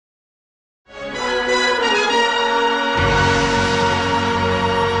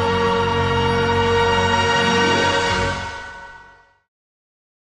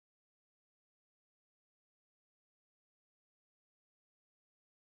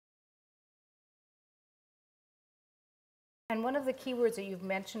And one of the key words that you've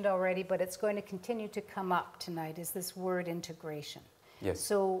mentioned already, but it's going to continue to come up tonight, is this word integration. Yes.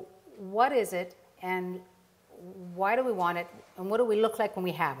 So what is it, and why do we want it, and what do we look like when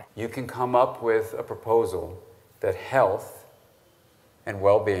we have it? You can come up with a proposal that health and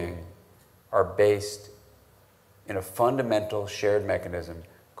well-being are based in a fundamental shared mechanism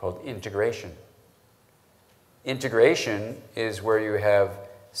called integration. Integration is where you have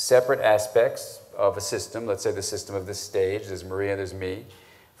separate aspects of a system. Let's say the system of this stage. There's Maria, there's me.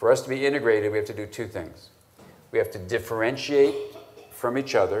 For us to be integrated, we have to do two things. We have to differentiate from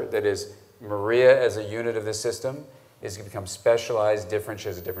each other. That is, Maria as a unit of the system is going to become specialized, different. She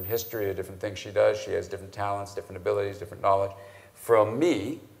has a different history, a different thing she does. She has different talents, different abilities, different knowledge from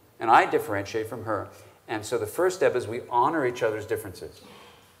me, and I differentiate from her. And so the first step is we honor each other's differences.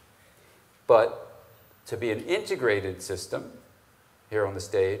 But to be an integrated system here on the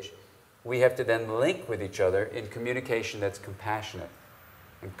stage, we have to then link with each other in communication that's compassionate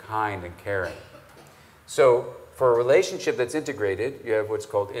and kind and caring. So for a relationship that's integrated, you have what's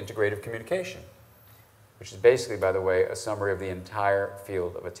called integrative communication, which is basically, by the way, a summary of the entire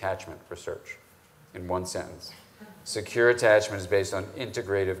field of attachment research in one sentence. Secure attachment is based on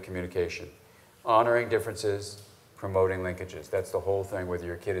integrative communication, honoring differences, promoting linkages. That's the whole thing, whether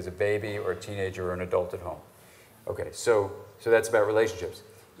your kid is a baby or a teenager or an adult at home. Okay, so that's about relationships.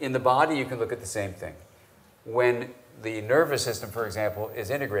 In the body, you can look at the same thing. When the nervous system, for example,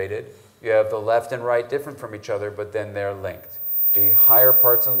 is integrated, you have the left and right different from each other, but then they're linked. The higher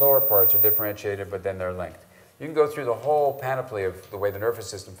parts and lower parts are differentiated, but then they're linked. You can go through the whole panoply of the way the nervous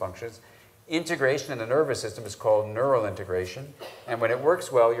system functions. Integration in the nervous system is called neural integration, and when it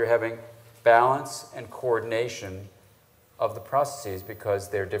works well, you're having balance and coordination of the processes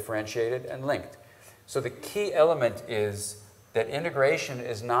because they're differentiated and linked. So the key element is that integration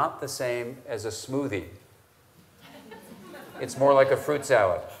is not the same as a smoothie. It's more like a fruit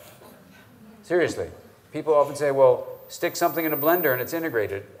salad. Seriously. People often say, well, stick something in a blender and it's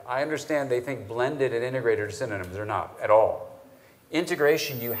integrated. I understand they think blended and integrated are synonyms. They're not at all.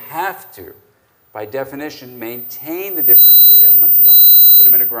 Integration, you have to, by definition, maintain the differentiated elements. You don't put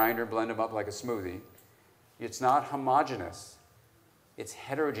them in a grinder, blend them up like a smoothie. It's not homogeneous. It's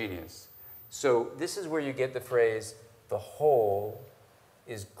heterogeneous. So this is where you get the phrase, the whole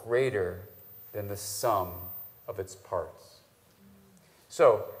is greater than the sum of its parts.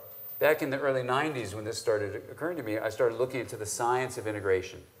 So back in the early 90s when this started occurring to me, I started looking into the science of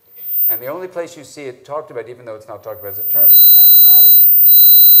integration. And the only place you see it talked about, even though it's not talked about as a term, is in mathematics,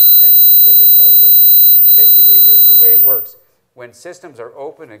 and then you can extend it into physics and all these other things. And basically, here's the way it works. When systems are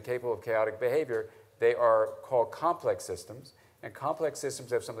open and capable of chaotic behavior, they are called complex systems, and complex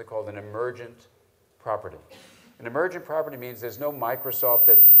systems have something called an emergent property. An emergent property means there's no Microsoft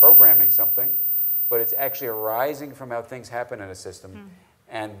that's programming something, but it's actually arising from how things happen in a system.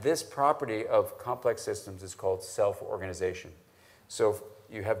 And this property of complex systems is called self-organization. So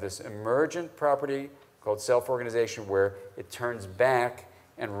you have this emergent property called self-organization where it turns back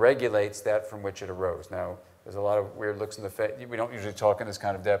and regulates that from which it arose. Now, there's a lot of weird looks in the face. We don't usually talk in this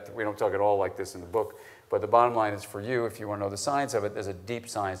kind of depth. We don't talk at all like this in the book. But the bottom line is for you, if you want to know the science of it, there's a deep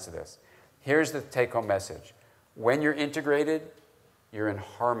science to this. Here's the take-home message. When you're integrated, you're in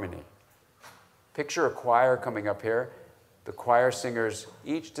harmony. Picture a choir coming up here. The choir singers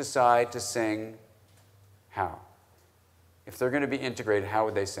each decide to sing how? If they're going to be integrated, how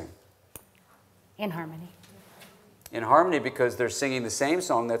would they sing? In harmony. In harmony because they're singing the same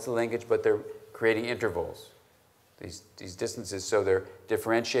song, that's the linkage, but they're creating intervals, these distances, so they're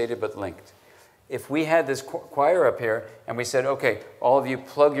differentiated but linked. If we had this choir up here and we said, okay, all of you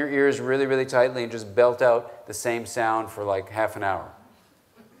plug your ears really, really tightly and just belt out the same sound for like half an hour,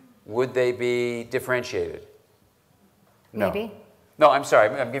 would they be differentiated? No. Maybe. No, I'm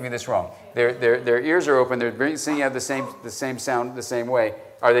sorry, I'm giving this wrong. Their ears are open, they're singing out the same sound the same way.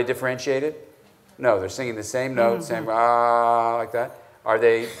 Are they differentiated? No, they're singing the same note, same ah, like that. Are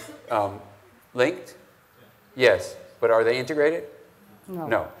they linked? Yes. But are they integrated? No.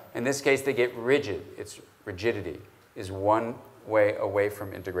 No. In this case, they get rigid. It's rigidity is one way away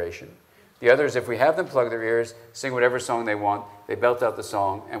from integration. The other is if we have them plug their ears, sing whatever song they want, they belt out the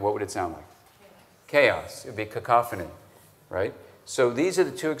song, and what would it sound like? Chaos. It would be cacophony, right? So these are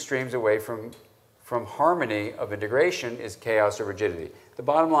the two extremes away from harmony of integration is chaos or rigidity. The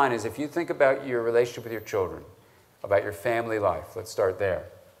bottom line is if you think about your relationship with your children, about your family life, let's start there.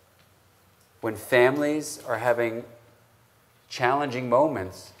 When families are having challenging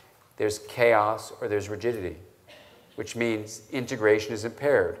moments, there's chaos or there's rigidity, which means integration is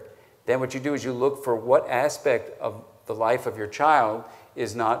impaired. Then what you do is you look for what aspect of the life of your child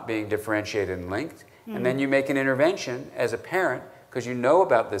is not being differentiated and linked, and then you make an intervention as a parent because you know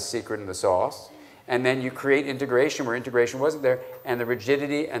about this secret in the sauce, and then you create integration where integration wasn't there, and the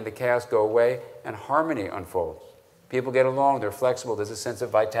rigidity and the chaos go away, and harmony unfolds. People get along, they're flexible, there's a sense of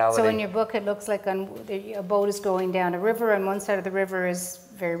vitality. So in your book, it looks like a boat is going down a river, and one side of the river is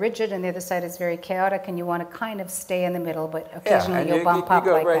very rigid, and the other side is very chaotic, and you want to kind of stay in the middle, but occasionally you'll bump up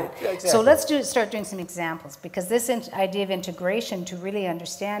like that. Yeah, exactly. So let's start doing some examples, because this idea of integration, to really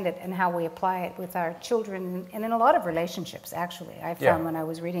understand it and how we apply it with our children, and in a lot of relationships, actually, I found when I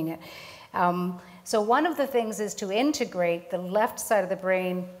was reading it. So one of the things is to integrate the left side of the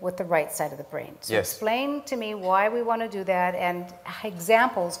brain with the right side of the brain. So explain to me why we want to do that, and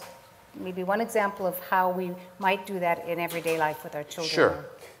examples, maybe one example of how we might do that in everyday life with our children. Sure.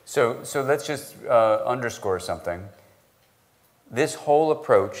 So let's just underscore something. This whole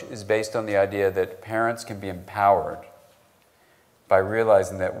approach is based on the idea that parents can be empowered by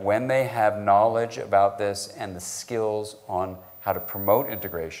realizing that when they have knowledge about this and the skills on how to promote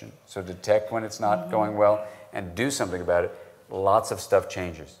integration, so detect when it's not going well and do something about it, lots of stuff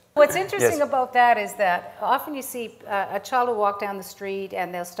changes. What's interesting about that is that often you see a child will walk down the street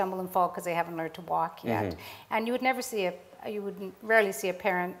and they'll stumble and fall because they haven't learned to walk yet. And you would rarely see a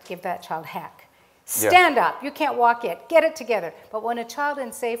parent give that child heck. Stand up, you can't walk yet, get it together. But when a child in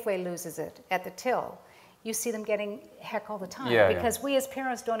Safeway loses it at the till, you see them getting heck all the time, because we as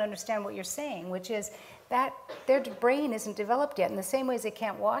parents don't understand what you're saying, which is that their brain isn't developed yet. In the same way as they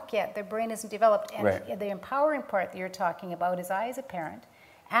can't walk yet, their brain isn't developed. And the empowering part that you're talking about is I, as a parent,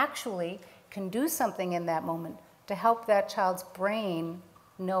 actually can do something in that moment to help that child's brain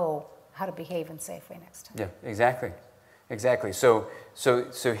know how to behave in Safeway next time. Yeah, exactly. Exactly. So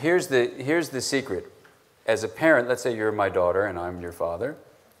here's the secret. As a parent, let's say you're my daughter and I'm your father,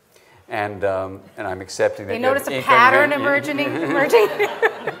 and I'm accepting that. You notice a pattern emerging?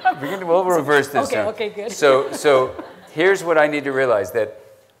 We'll reverse this. Okay, good. So here's what I need to realize, that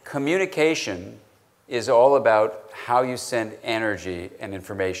communication is all about how you send energy and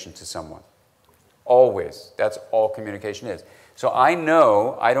information to someone. Always. That's all communication is. So I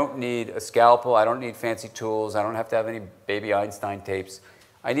know I don't need a scalpel, I don't need fancy tools, I don't have to have any baby Einstein tapes.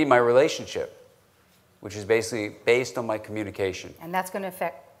 I need my relationship, which is basically based on my communication. And that's going to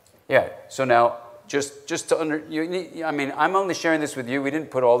affect. Yeah. So now, just to I mean, I'm only sharing this with you. We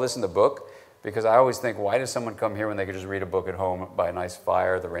didn't put all this in the book because I always think, why does someone come here when they could just read a book at home by a nice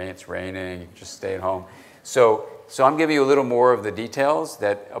fire? It's raining. You can just stay at home. So I'm giving you a little more of the details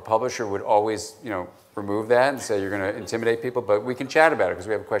that a publisher would always, remove that and say you're going to intimidate people. But we can chat about it because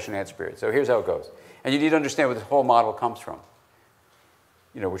we have a question and answer period. So here's how it goes. And you need to understand where this whole model comes from.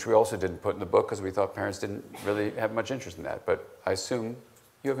 Which we also didn't put in the book because we thought parents didn't really have much interest in that. But I assume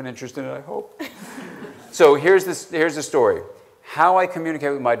you have an interest in it, I hope. So here's the story. How I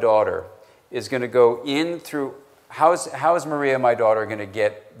communicate with my daughter is going to go in through, how is Maria, my daughter, going to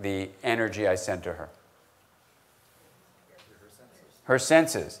get the energy I send to her? Her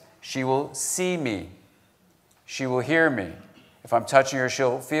senses. She will see me. She will hear me. If I'm touching her,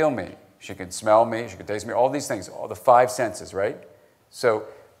 she'll feel me. She can smell me. She can taste me. All these things, all the 5 senses, right? So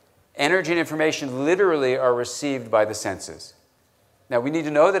energy and information literally are received by the senses. Now, we need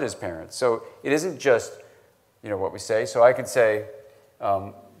to know that as parents. So it isn't just, what we say. So I can say, you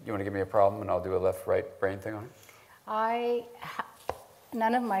want to give me a problem, and I'll do a left-right brain thing on it?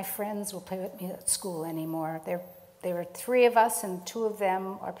 None of my friends will play with me at school anymore. There are 3 of us, and 2 of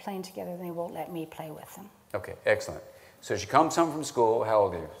them are playing together, and they won't let me play with them. Okay, excellent. So she comes home from school. How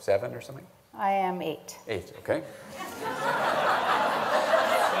old are you? 7 or something? I am 8. 8, okay.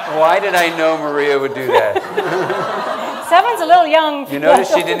 Why did I know Maria would do that? 7's a little young. You notice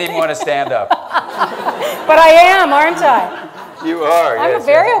she didn't even want to stand up. But I am, aren't I? You are, I'm yes. a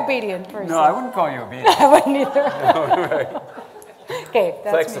very obedient person. No, I wouldn't call you obedient. I wouldn't either. No, right. Okay,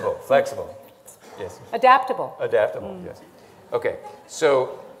 that's Flexible. Yes. Adaptable. Adaptable, yes. Okay,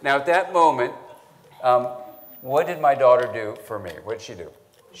 so now at that moment, what did my daughter do for me? What did she do?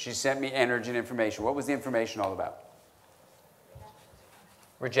 She sent me energy and information. What was the information all about?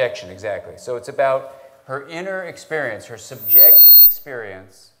 Rejection, exactly. So it's about her inner experience, her subjective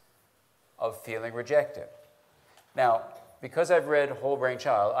experience of feeling rejected. Now, because I've read Whole Brain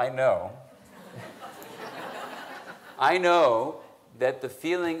Child, I know that the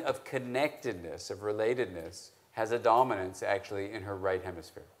feeling of connectedness, of relatedness, has a dominance actually in her right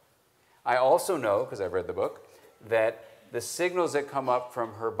hemisphere. I also know, because I've read the book, that the signals that come up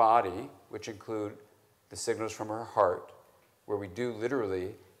from her body, which include the signals from her heart, where we do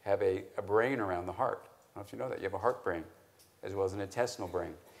literally have a brain around the heart. I don't know if you know that. You have a heart brain as well as an intestinal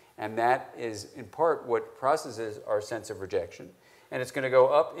brain. And that is, in part, what processes our sense of rejection. And it's going to go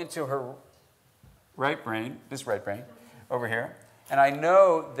up into her right brain, this right brain, over here. And I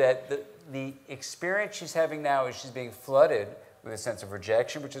know that the experience she's having now is she's being flooded with a sense of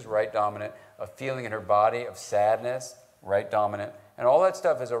rejection, which is right dominant, a feeling in her body of sadness, right dominant, and all that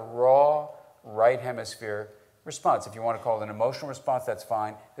stuff is a raw right hemisphere response. If you want to call it an emotional response, that's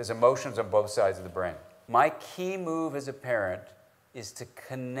fine. There's emotions on both sides of the brain. My key move as a parent is to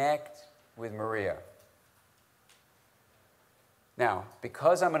connect with Maria. Now,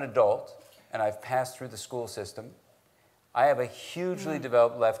 because I'm an adult and I've passed through the school system, I have a hugely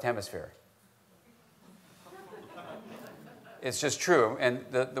developed left hemisphere. It's just true. And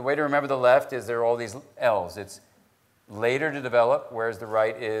the way to remember the left is there are all these L's. It's later to develop, whereas the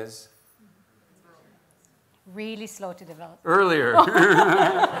right is Really slow to develop. earlier.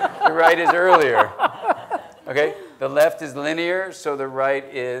 The right is earlier. Okay? The left is linear, so the right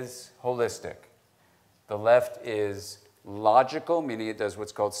is holistic. The left is logical, meaning it does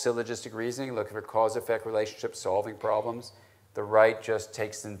what's called syllogistic reasoning, looking for cause-effect relationships, solving problems. The right just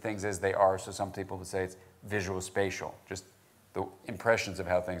takes in things as they are, so some people would say it's visual spatial, just the impressions of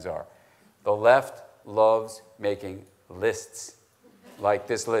how things are. The left loves making lists, like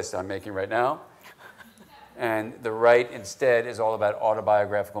this list I'm making right now. And the right, instead, is all about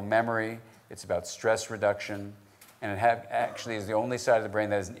autobiographical memory. It's about stress reduction. And it actually is the only side of the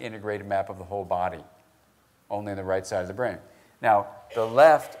brain that has an integrated map of the whole body, only on the right side of the brain. Now, the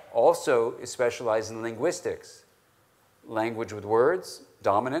left also is specialized in linguistics. Language with words,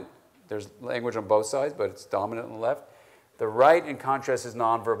 dominant. There's language on both sides, but it's dominant on the left. The right, in contrast, is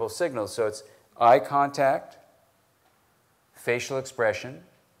nonverbal signals. So it's eye contact, facial expression,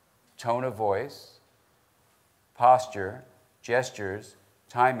 tone of voice, posture, gestures,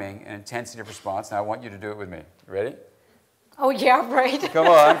 timing, and intensity of response. Now I want you to do it with me. You ready? Oh, yeah, right. Come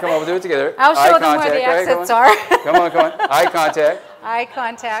on, we'll do it together. I'll show them where the exits are. Come on. Eye contact. Eye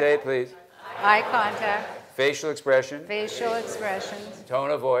contact. Say it, please. Eye contact. Facial expression. Facial expressions.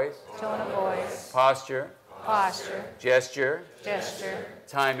 Tone of voice. Tone of voice. Posture. Posture. Gesture. Gesture.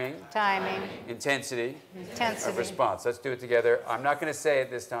 Timing. Timing. Intensity. Intensity. Of response. Let's do it together. I'm not going to say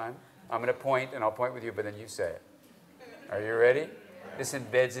it this time. I'm going to point, and I'll point with you, but then you say it. Are you ready? This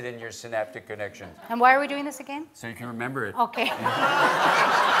embeds it in your synaptic connection. And why are we doing this again? So you can remember it. Okay.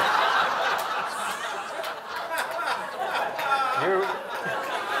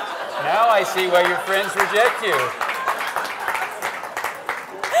 Now I see why your friends reject you.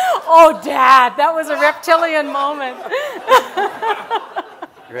 Oh, Dad, that was a reptilian moment.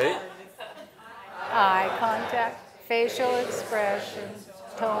 You ready? Eye contact, facial expression,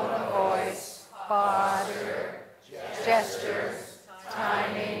 tone of voice, body, gestures,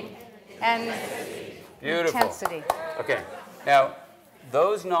 timing, and Beautiful. intensity. Okay. Now,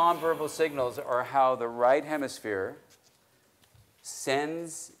 those nonverbal signals are how the right hemisphere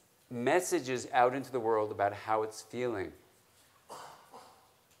sends messages out into the world about how it's feeling.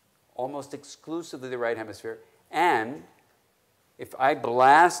 Almost exclusively the right hemisphere. And if I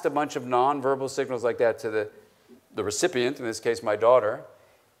blast a bunch of nonverbal signals like that to the recipient, in this case my daughter,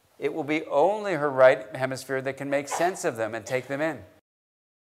 it will be only her right hemisphere that can make sense of them and take them in.